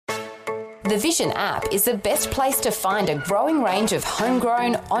The Vision app is the best place to find a growing range of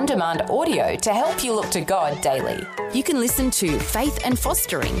homegrown, on-demand audio to help you look to God daily. You can listen to Faith and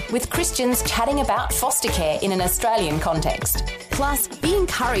Fostering with Christians chatting about foster care in an Australian context. Plus, be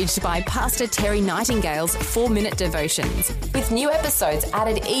encouraged by Pastor Terry Nightingale's 4-minute devotions, with new episodes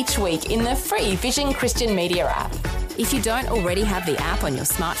added each week in the free Vision Christian Media app. If you don't already have the app on your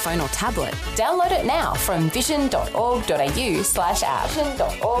smartphone or tablet, download it now from vision.org.au/app.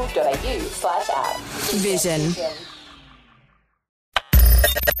 Vision.org.au/app. Vision.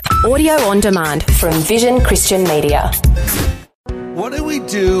 Audio on demand from Vision Christian Media. What do we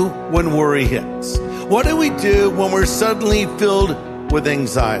do when worry hits? What do we do when we're suddenly filled with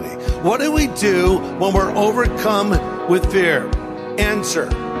anxiety? What do we do when we're overcome with fear? Answer: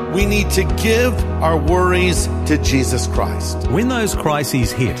 we need to give our worries to Jesus Christ. When those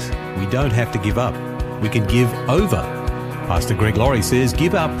crises hit, we don't have to give up. We can give over. Pastor Greg Laurie says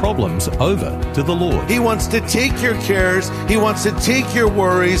give our problems over to the Lord. He wants to take your cares. He wants to take your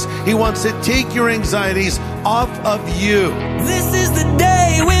worries. He wants to take your anxieties off of you. This is the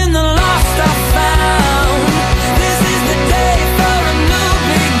day when the lost are found. This is the day for a new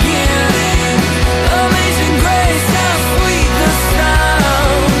beginning. Amazing grace, how sweet the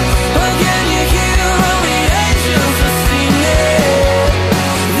sound. Again you hear all the angels are singing.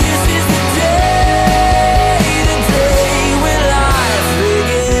 This is the day when life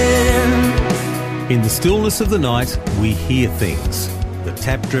begins. In the stillness of the night, we hear things. The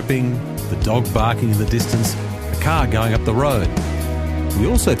tap dripping, the dog barking in the distance, a car going up the road. We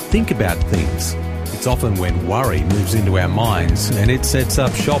also think about things. It's often when worry moves into our minds and it sets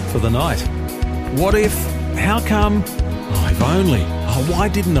up shop for the night. What if? How come? Oh, if only. Oh, why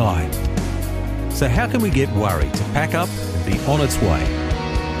didn't I? So how can we get worry to pack up and be on its way?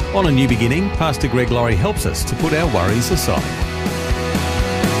 On A New Beginning, Pastor Greg Laurie helps us to put our worries aside.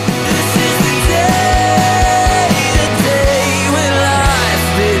 This is the day when life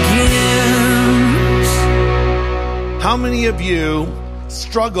begins. How many of you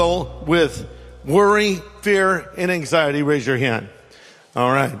struggle with worry, fear, and anxiety? Raise your hand.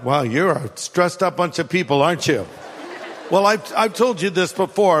 All right. Wow, you're a stressed up bunch of people, aren't you? Well, I've told you this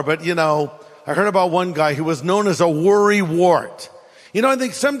before, but I heard about one guy who was known as a worry wart. I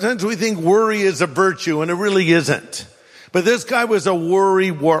think sometimes we think worry is a virtue, and it really isn't. But this guy was a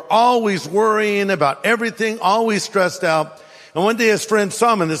worry wart, always worrying about everything, always stressed out. And one day his friend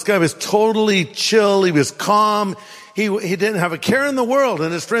saw him, and this guy was totally chill. He was calm. He didn't have a care in the world.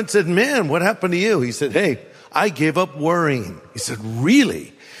 And his friend said, "Man, what happened to you?" He said, "Hey, I gave up worrying." He said,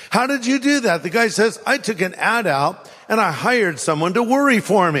 "Really? How did you do that?" The guy says, "I took an ad out and I hired someone to worry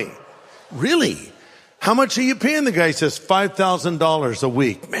for me." "Really? How much are you paying?" The guy says, $5,000 a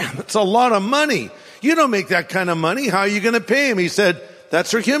week. "Man, that's a lot of money. You don't make that kind of money. How are you going to pay him?" He said,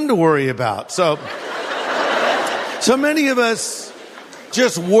 "That's for him to worry about." So many of us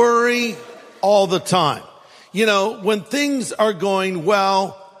just worry all the time. When things are going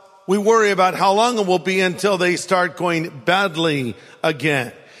well, we worry about how long it will be until they start going badly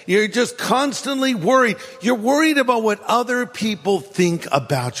again. You're just constantly worried. You're worried about what other people think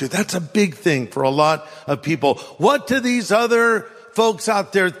about you. That's a big thing for a lot of people. What do these other folks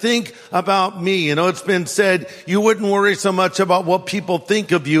out there think about me? It's been said you wouldn't worry so much about what people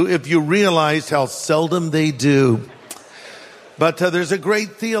think of you if you realized how seldom they do. But there's a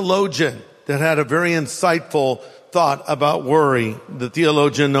great theologian that had a very insightful thought about worry, the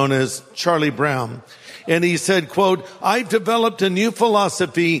theologian known as Charlie Brown. And he said, quote, "I've developed a new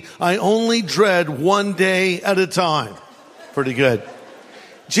philosophy. I only dread one day at a time." Pretty good.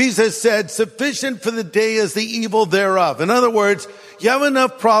 Jesus said, "Sufficient for the day is the evil thereof." In other words, you have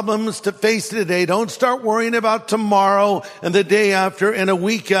enough problems to face today. Don't start worrying about tomorrow and the day after and a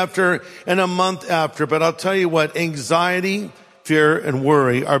week after and a month after. But I'll tell you what, anxiety, fear, and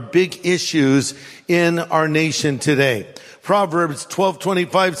worry are big issues in our nation today. Proverbs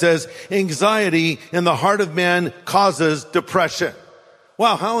 12:25 says, "Anxiety in the heart of man causes depression."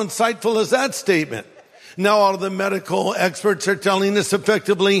 Wow, how insightful is that statement? Now all of the medical experts are telling us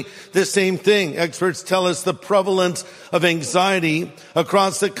effectively the same thing. Experts tell us the prevalence of anxiety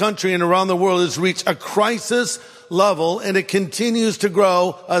across the country and around the world has reached a crisis level, and it continues to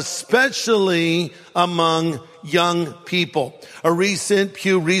grow, especially among young people. A recent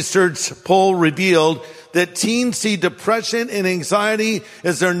Pew Research poll revealed that teens see depression and anxiety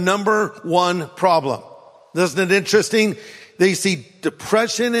as their number one problem. Isn't it interesting? They see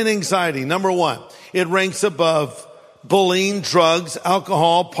depression and anxiety, number one. It ranks above bullying, drugs,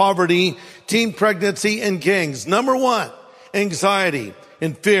 alcohol, poverty, teen pregnancy, and gangs. Number one, anxiety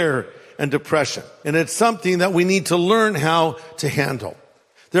and fear and depression. And it's something that we need to learn how to handle.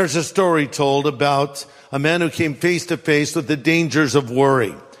 There's a story told about a man who came face to face with the dangers of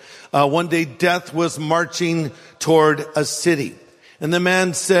worry. One day, death was marching toward a city. And the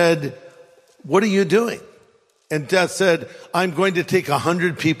man said, "What are you doing?" And death said, "I'm going to take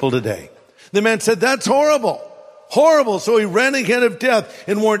 100 people today." The man said, "That's horrible. Horrible." So he ran ahead of death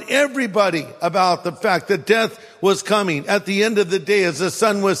and warned everybody about the fact that death was coming. At the end of the day, as the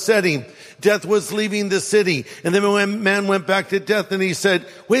sun was setting, death was leaving the city. And then the man went back to death and he said,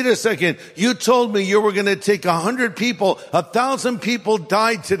 "Wait a second. You told me you were going to take 100 people. 1,000 people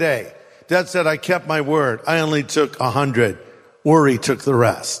died today." Death said, "I kept my word. I only took 100. Worry took the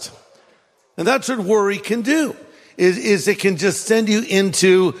rest." And that's what worry can do. Is it can just send you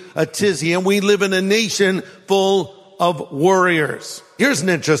into a tizzy. And we live in a nation full of worriers. Here's an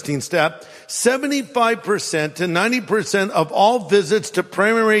interesting stat. 75% to 90% of all visits to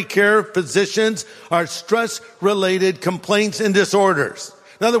primary care physicians are stress-related complaints and disorders.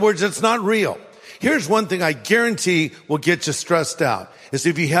 In other words, it's not real. Here's one thing I guarantee will get you stressed out, is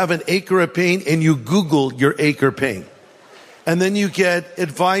if you have an ache or a pain and you Google your ache or pain. And then you get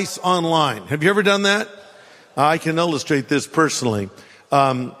advice online. Have you ever done that? I can illustrate this personally.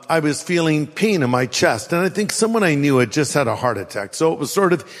 I was feeling pain in my chest, and I think someone I knew had just had a heart attack. So it was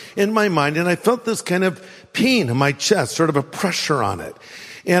sort of in my mind, and I felt this kind of pain in my chest, sort of a pressure on it.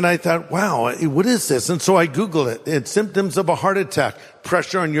 And I thought, wow, what is this? And so I Googled it. It's symptoms of a heart attack.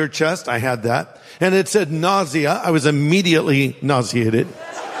 Pressure on your chest. I had that. And it said nausea. I was immediately nauseated.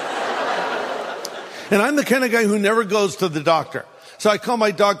 And I'm the kind of guy who never goes to the doctor. So I called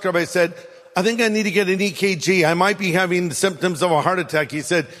my doctor up. I said, "I think I need to get an EKG. I might be having the symptoms of a heart attack." He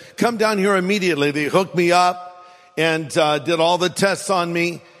said, "Come down here immediately." They hooked me up and did all the tests on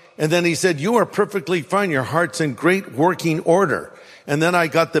me. And then he said, "You are perfectly fine. Your heart's in great working order." And then I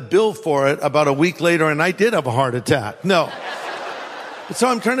got the bill for it about a week later, and I did have a heart attack. No. So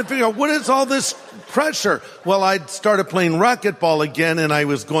I'm trying to figure out, what is all this pressure? Well, I started playing racquetball again, and I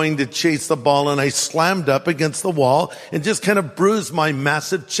was going to chase the ball, and I slammed up against the wall and just kind of bruised my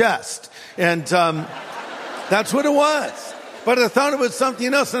massive chest. And that's what it was. But I thought it was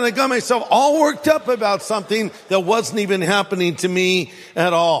something else, and I got myself all worked up about something that wasn't even happening to me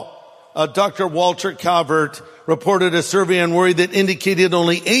at all. Dr. Walter Calvert reported a survey on worry that indicated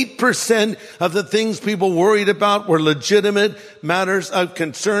only 8% of the things people worried about were legitimate matters of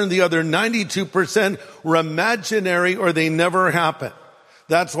concern. The other 92% were imaginary or they never happened.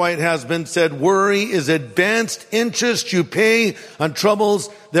 That's why it has been said, worry is advanced interest you pay on troubles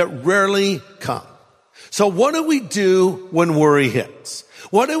that rarely come. So what do we do when worry hits?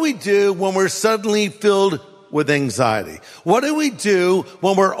 What do we do when we're suddenly filled with anxiety? What do we do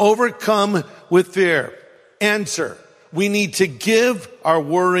when we're overcome with fear? Answer: we need to give our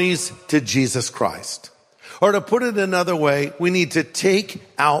worries to Jesus Christ. Or to put it another way, we need to take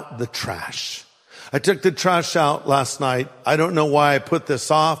out the trash. I took the trash out last night. I don't know why I put this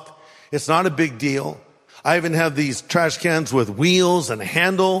off. It's not a big deal. I even have these trash cans with wheels and a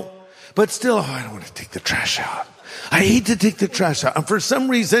handle. But still, I don't want to take the trash out. I hate to take the trash out. And for some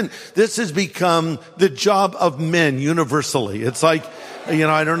reason, this has become the job of men universally. It's like,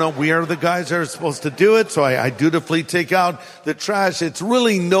 I don't know, we are the guys that are supposed to do it, so I dutifully take out the trash. It's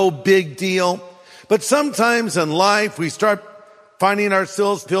really no big deal. But sometimes in life, we start finding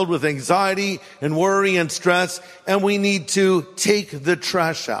ourselves filled with anxiety and worry and stress, and we need to take the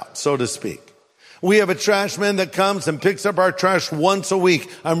trash out, so to speak. We have a trash man that comes and picks up our trash once a week.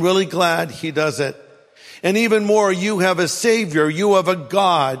 I'm really glad he does it. And even more, you have a Savior. You have a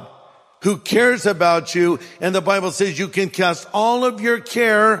God who cares about you. And the Bible says you can cast all of your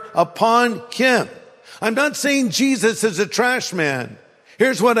care upon Him. I'm not saying Jesus is a trash man.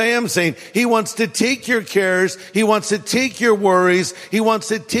 Here's what I am saying. He wants to take your cares. He wants to take your worries. He wants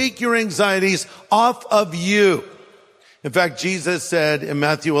to take your anxieties off of you. In fact, Jesus said in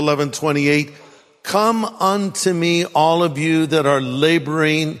Matthew 11:28, "Come unto me, all of you that are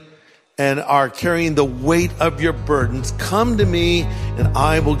laboring and are carrying the weight of your burdens. Come to me and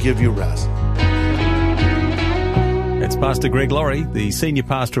I will give you rest." That's Pastor Greg Laurie, the senior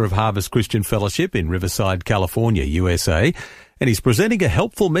pastor of Harvest Christian Fellowship in Riverside, California, USA. And he's presenting a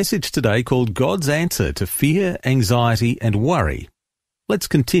helpful message today called God's Answer to Fear, Anxiety and Worry. Let's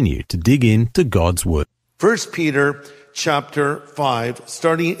continue to dig into God's Word. 1 Peter chapter 5,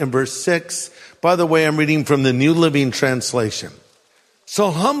 starting in verse 6. By the way, I'm reading from the New Living Translation.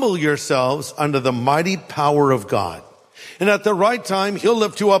 "So humble yourselves under the mighty power of God. And at the right time, He'll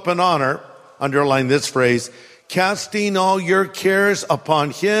lift you up in honor." Underline this phrase, "Casting all your cares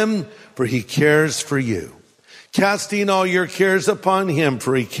upon Him, for He cares for you." Casting all your cares upon Him,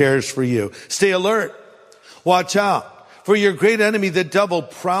 for He cares for you. Stay alert. Watch out. For your great enemy, the devil,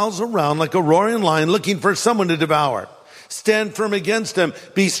 prowls around like a roaring lion looking for someone to devour. Stand firm against him.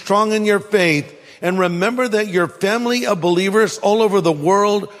 Be strong in your faith. And remember that your family of believers all over the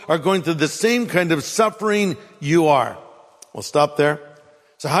world are going through the same kind of suffering you are. We'll stop there.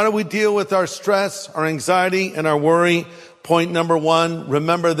 So how do we deal with our stress, our anxiety, and our worry? Point number one,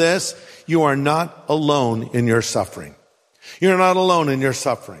 remember this. You are not alone in your suffering. You're not alone in your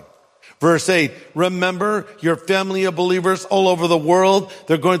suffering. Verse 8, remember your family of believers all over the world.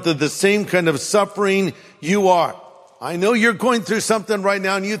 They're going through the same kind of suffering you are. I know you're going through something right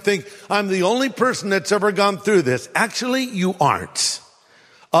now and you think, I'm the only person that's ever gone through this. Actually, you aren't.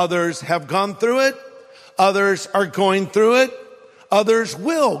 Others have gone through it. Others are going through it. Others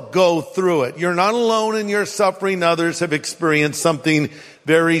will go through it. You're not alone in your suffering. Others have experienced something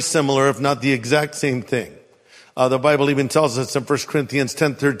very similar, if not the exact same thing. The Bible even tells us in 1 Corinthians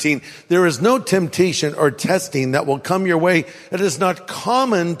 10:13, there is no temptation or testing that will come your way that is not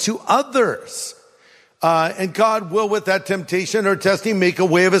common to others. And God will, with that temptation or testing, make a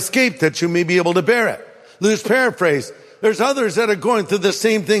way of escape that you may be able to bear it. Loose paraphrase. There's others that are going through the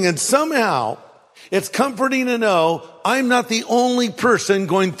same thing, and somehow it's comforting to know I'm not the only person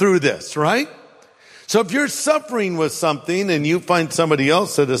going through this, right? So if you're suffering with something and you find somebody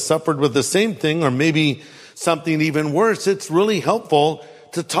else that has suffered with the same thing or maybe something even worse, it's really helpful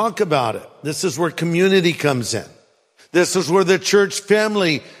to talk about it. This is where community comes in. This is where the church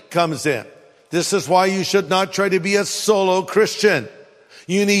family comes in. This is why you should not try to be a solo Christian.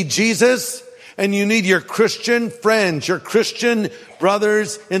 You need Jesus and you need your Christian friends, your Christian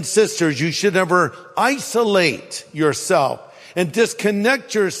brothers and sisters. You should never isolate yourself and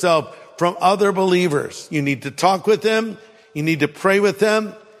disconnect yourself from other believers. You need to talk with them. You need to pray with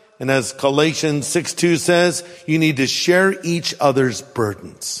them. And as Galatians 6:2 says, you need to share each other's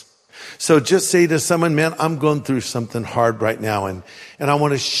burdens. So just say to someone, man, I'm going through something hard right now and I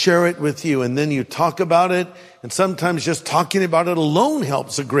want to share it with you. And then you talk about it. And sometimes just talking about it alone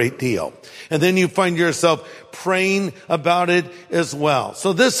helps a great deal. And then you find yourself praying about it as well.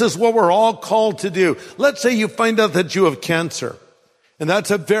 So this is what we're all called to do. Let's say you find out that you have cancer. And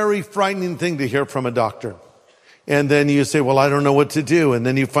that's a very frightening thing to hear from a doctor. And then you say, well, I don't know what to do. And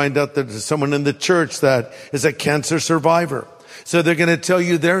then you find out that there's someone in the church that is a cancer survivor. So they're going to tell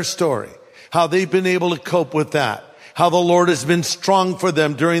you their story, how they've been able to cope with that, how the Lord has been strong for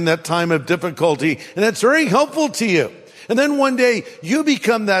them during that time of difficulty. And that's very helpful to you. And then one day you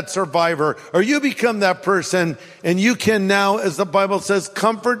become that survivor or you become that person and you can now, as the Bible says,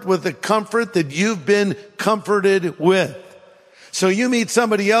 comfort with the comfort that you've been comforted with. So you meet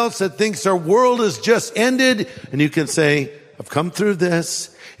somebody else that thinks their world has just ended and you can say, I've come through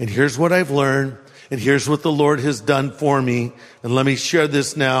this and here's what I've learned. And here's what the Lord has done for me. And let me share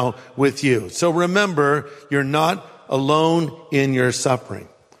this now with you. So remember, you're not alone in your suffering.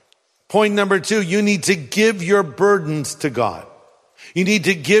 Point number 2, you need to give your burdens to God. You need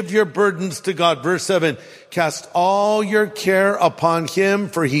to give your burdens to God. Verse 7, cast all your care upon him,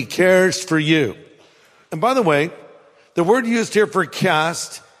 for he cares for you. And by the way, the word used here for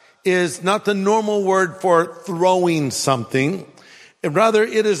cast is not the normal word for throwing something. And rather,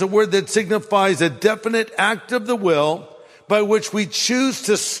 it is a word that signifies a definite act of the will by which we choose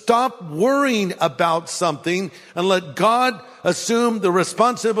to stop worrying about something and let God assume the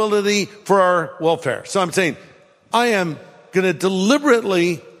responsibility for our welfare. So I'm saying, I am going to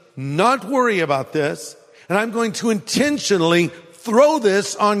deliberately not worry about this, and I'm going to intentionally throw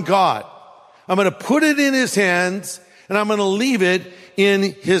this on God. I'm going to put it in his hands, and I'm going to leave it in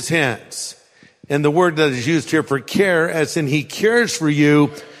his hands. And the word that is used here for care, as in he cares for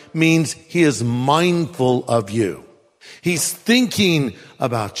you, means he is mindful of you. He's thinking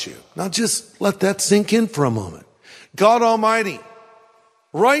about you. Now just let that sink in for a moment. God Almighty,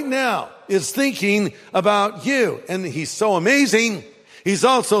 right now, is thinking about you. And he's so amazing, he's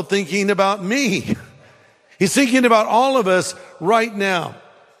also thinking about me. He's thinking about all of us right now.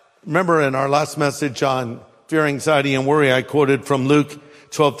 Remember in our last message on fear, anxiety, and worry, I quoted from Luke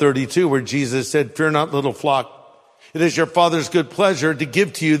 12:32, where Jesus said, fear not, little flock. It is your Father's good pleasure to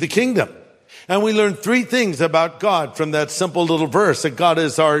give to you the kingdom. And we learned 3 things about God from that simple little verse, that God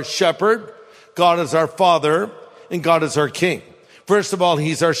is our shepherd, God is our Father, and God is our King. First of all,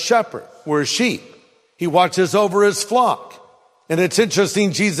 he's our shepherd. We're sheep. He watches over his flock. And it's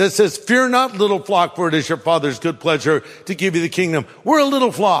interesting, Jesus says, fear not, little flock, for it is your Father's good pleasure to give you the kingdom. We're a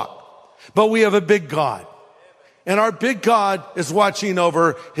little flock, but we have a big God. And our big God is watching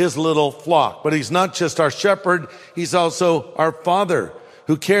over his little flock. But he's not just our shepherd, he's also our Father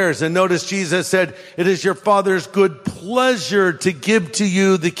who cares. And notice Jesus said, it is your Father's good pleasure to give to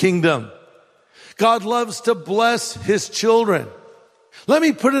you the kingdom. God loves to bless his children. Let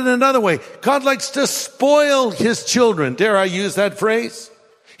me put it another way. God likes to spoil his children. Dare I use that phrase?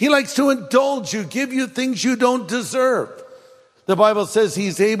 He likes to indulge you, give you things you don't deserve. The Bible says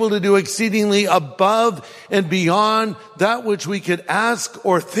he's able to do exceedingly above and beyond that which we could ask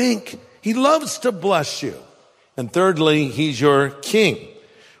or think. He loves to bless you. And thirdly, he's your king,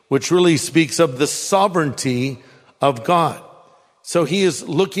 which really speaks of the sovereignty of God. So he is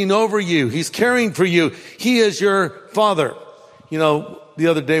looking over you. He's caring for you. He is your father. You know, the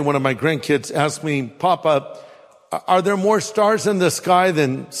other day, one of my grandkids asked me, Papa, are there more stars in the sky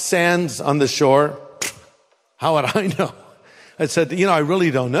than sands on the shore? How would I know? I said, I really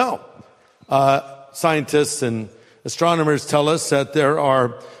don't know. Scientists and astronomers tell us that there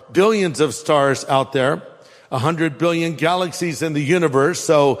are billions of stars out there, 100 billion galaxies in the universe,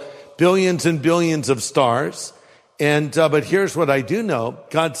 so billions and billions of stars. And but here's what I do know.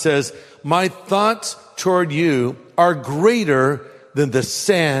 God says, my thoughts toward you are greater than the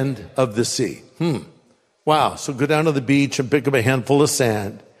sand of the sea. Wow. So go down to the beach and pick up a handful of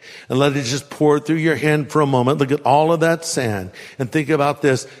sand and let it just pour through your hand for a moment. Look at all of that sand and think about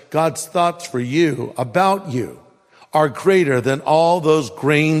this. God's thoughts for you, about you, are greater than all those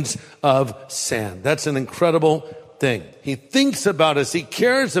grains of sand. That's an incredible thing. He thinks about us. He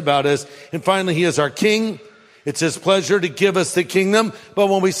cares about us. And finally, he is our king. It's his pleasure to give us the kingdom. But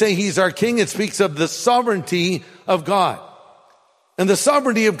when we say he's our king, it speaks of the sovereignty of God. And the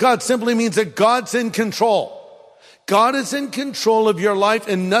sovereignty of God simply means that God's in control. God is in control of your life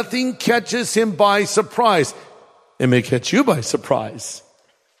and nothing catches him by surprise. It may catch you by surprise,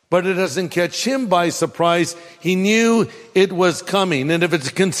 but it doesn't catch him by surprise. He knew it was coming. And if it's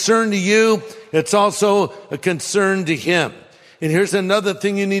a concern to you, it's also a concern to him. And here's another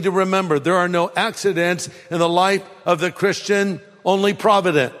thing you need to remember. There are no accidents in the life of the Christian, only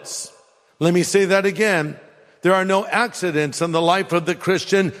providence. Let me say that again. There are no accidents in the life of the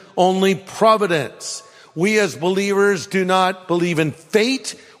Christian, only providence. We as believers do not believe in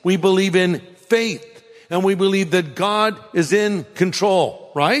fate. We believe in faith. And we believe that God is in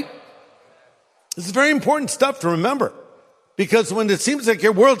control, right? This is very important stuff to remember. Because when it seems like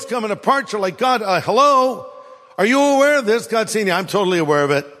your world's coming apart, you're like, God, hello? Are you aware of this? God's saying, I'm totally aware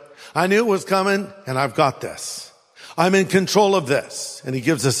of it. I knew it was coming, and I've got this. I'm in control of this. And he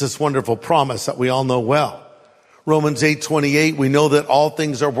gives us this wonderful promise that we all know well. Romans 8:28, we know that all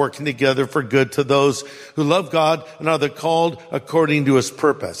things are working together for good to those who love God and are the called according to his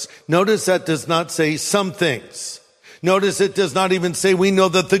purpose. Notice that does not say some things. Notice it does not even say we know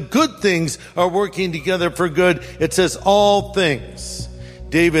that the good things are working together for good. It says all things.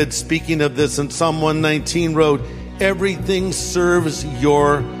 David, speaking of this in Psalm 119, wrote, everything serves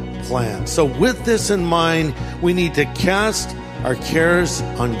your plan. So with this in mind, we need to cast our cares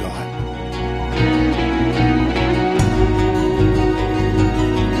on God.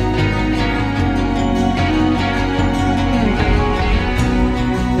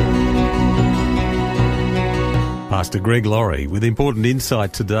 Pastor Greg Laurie with important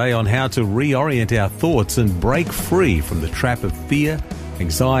insight today on how to reorient our thoughts and break free from the trap of fear,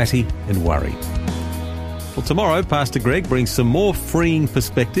 anxiety and worry. Well, tomorrow, Pastor Greg brings some more freeing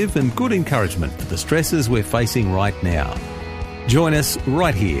perspective and good encouragement for the stresses we're facing right now. Join us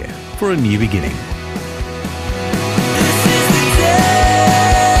right here for a new beginning.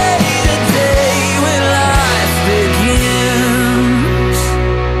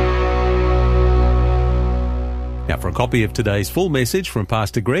 Now, for a copy of today's full message from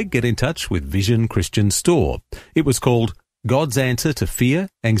Pastor Greg, get in touch with Vision Christian Store. It was called God's Answer to Fear,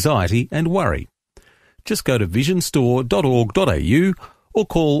 Anxiety and Worry. Just go to visionstore.org.au or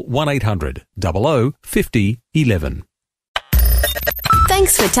call 1-800 00 50 11.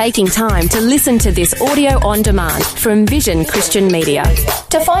 Thanks for taking time to listen to this audio on demand from Vision Christian Media.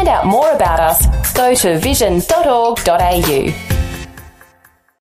 To find out more about us, go to vision.org.au.